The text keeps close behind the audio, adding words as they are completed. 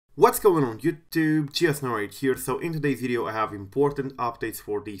What's going on YouTube? Unc0ver right here. So in today's video I have important updates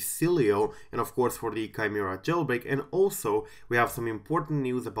for the Sileo and of course for the Chimera jailbreak, and also we have some important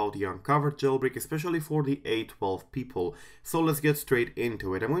news about the Unc0ver jailbreak, especially for the A12 people. So let's get straight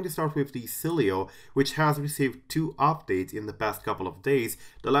into it. I'm going to start with the Sileo, which has received two updates in the past couple of days,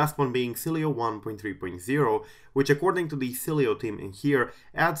 the last one being Sileo 1.3.0, which according to the Sileo team in here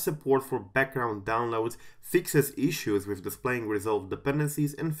adds support for background downloads, fixes issues with displaying resolved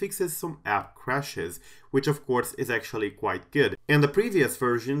dependencies, and fixes some app crashes, which of course is actually quite good. And the previous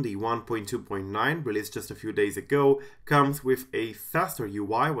version, the 1.2.9, released just a few days ago, comes with a faster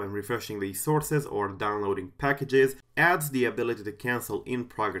UI when refreshing the sources or downloading packages, adds the ability to cancel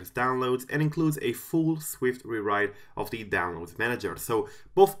in-progress downloads, and includes a full swift rewrite of the downloads manager. So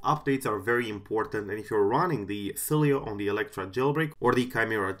both updates are very important, and if you're running the Sileo on the Electra jailbreak or the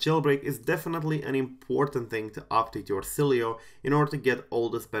Chimera jailbreak, it's definitely an important thing to update your Sileo in order to get all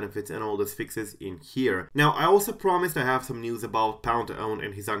these benefits and all these fixes in here. Now, I also promised I have some news about Unc0ver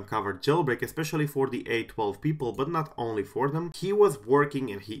and his Unc0ver jailbreak, especially for the A12 people, but not only for them. He was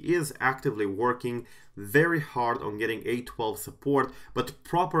working, and he is actively working very hard on getting A12 support, but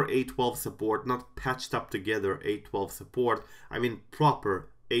proper A12 support, not patched up together A12 support. I mean proper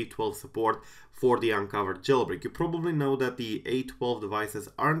A12 support for the Unc0ver jailbreak. You probably know that the A12 devices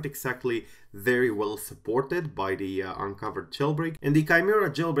aren't exactly very well supported by the Unc0ver jailbreak, and the Chimera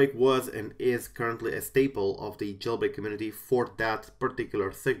jailbreak was and is currently a staple of the jailbreak community for that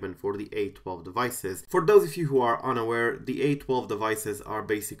particular segment, for the A12 devices. For those of you who are unaware, the A12 devices are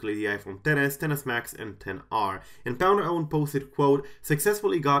basically the iPhone XS, XS Max, and XR. And Unc0ver posted, quote,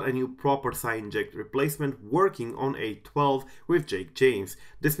 "Successfully got a new proper SciInject replacement working on A12 with Jake James.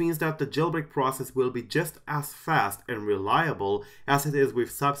 This means that the jailbreak process will be just as fast and reliable as it is with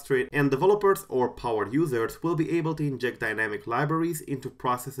Substrate, and developers or power users will be able to inject dynamic libraries into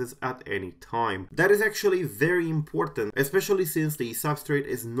processes at any time." That is actually very important, especially since the Substrate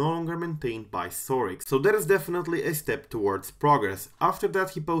is no longer maintained by saurik. So that is definitely a step towards progress. After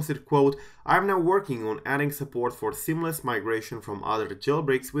that, he posted, quote, "I'm now working on adding support for seamless migration from other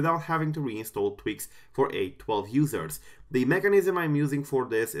jailbreaks without having to reinstall tweaks for A12 users. The mechanism I'm using for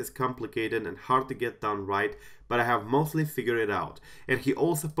this is complicated and hard to get done right, but I have mostly figured it out." And he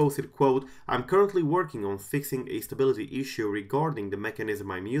also posted, quote, "I'm currently working on fixing a stability issue regarding the mechanism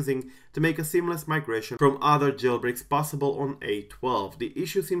I'm using to make a seamless migration from other jailbreaks possible on A12. The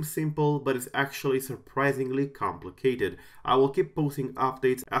issue seems simple, but it's actually surprisingly complicated. I will keep posting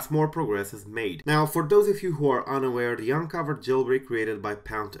updates as more progress is made." Now, for those of you who are unaware, the Unc0ver jailbreak created by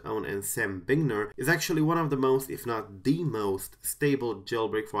Unc0ver and Sam Bigner is actually one of the most, if not the most, stable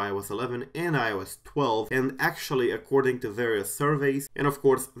jailbreak for iOS 11 and iOS 12, and actually, according to various surveys and of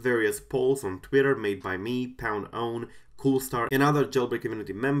course various polls on Twitter made by me, Unc0ver, Coolstar, and other jailbreak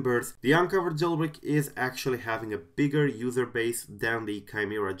community members, the Unc0ver jailbreak is actually having a bigger user base than the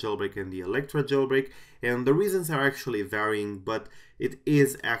Chimera jailbreak and the Electra jailbreak, and the reasons are actually varying, but it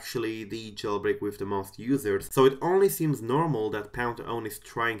is actually the jailbreak with the most users, so it only seems normal that Unc0ver is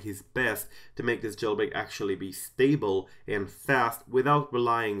trying his best to make this jailbreak actually be stable and fast without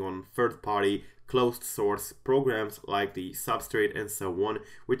relying on third-party closed source programs like the Substrate and so on,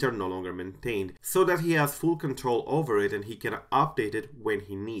 which are no longer maintained, so that he has full control over it and he can update it when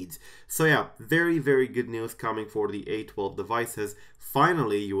he needs. So yeah, very good news coming for the A12 devices.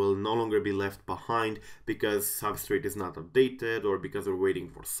 Finally, you will no longer be left behind because Substrate is not updated, or because we're waiting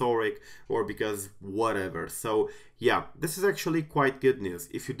for saurik, or because whatever. So yeah, this is actually quite good news.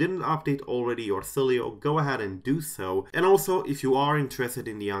 If you didn't update already your Sileo, go ahead and do so. And also, if you are interested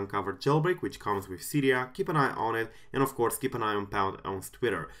in the Unc0ver jailbreak, which comes with Cydia, keep an eye on it, and of course keep an eye on Unc0ver's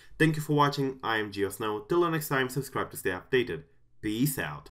Twitter. Thank you for watching. I am Unc0ver. Till the next time, subscribe to stay updated. Peace out.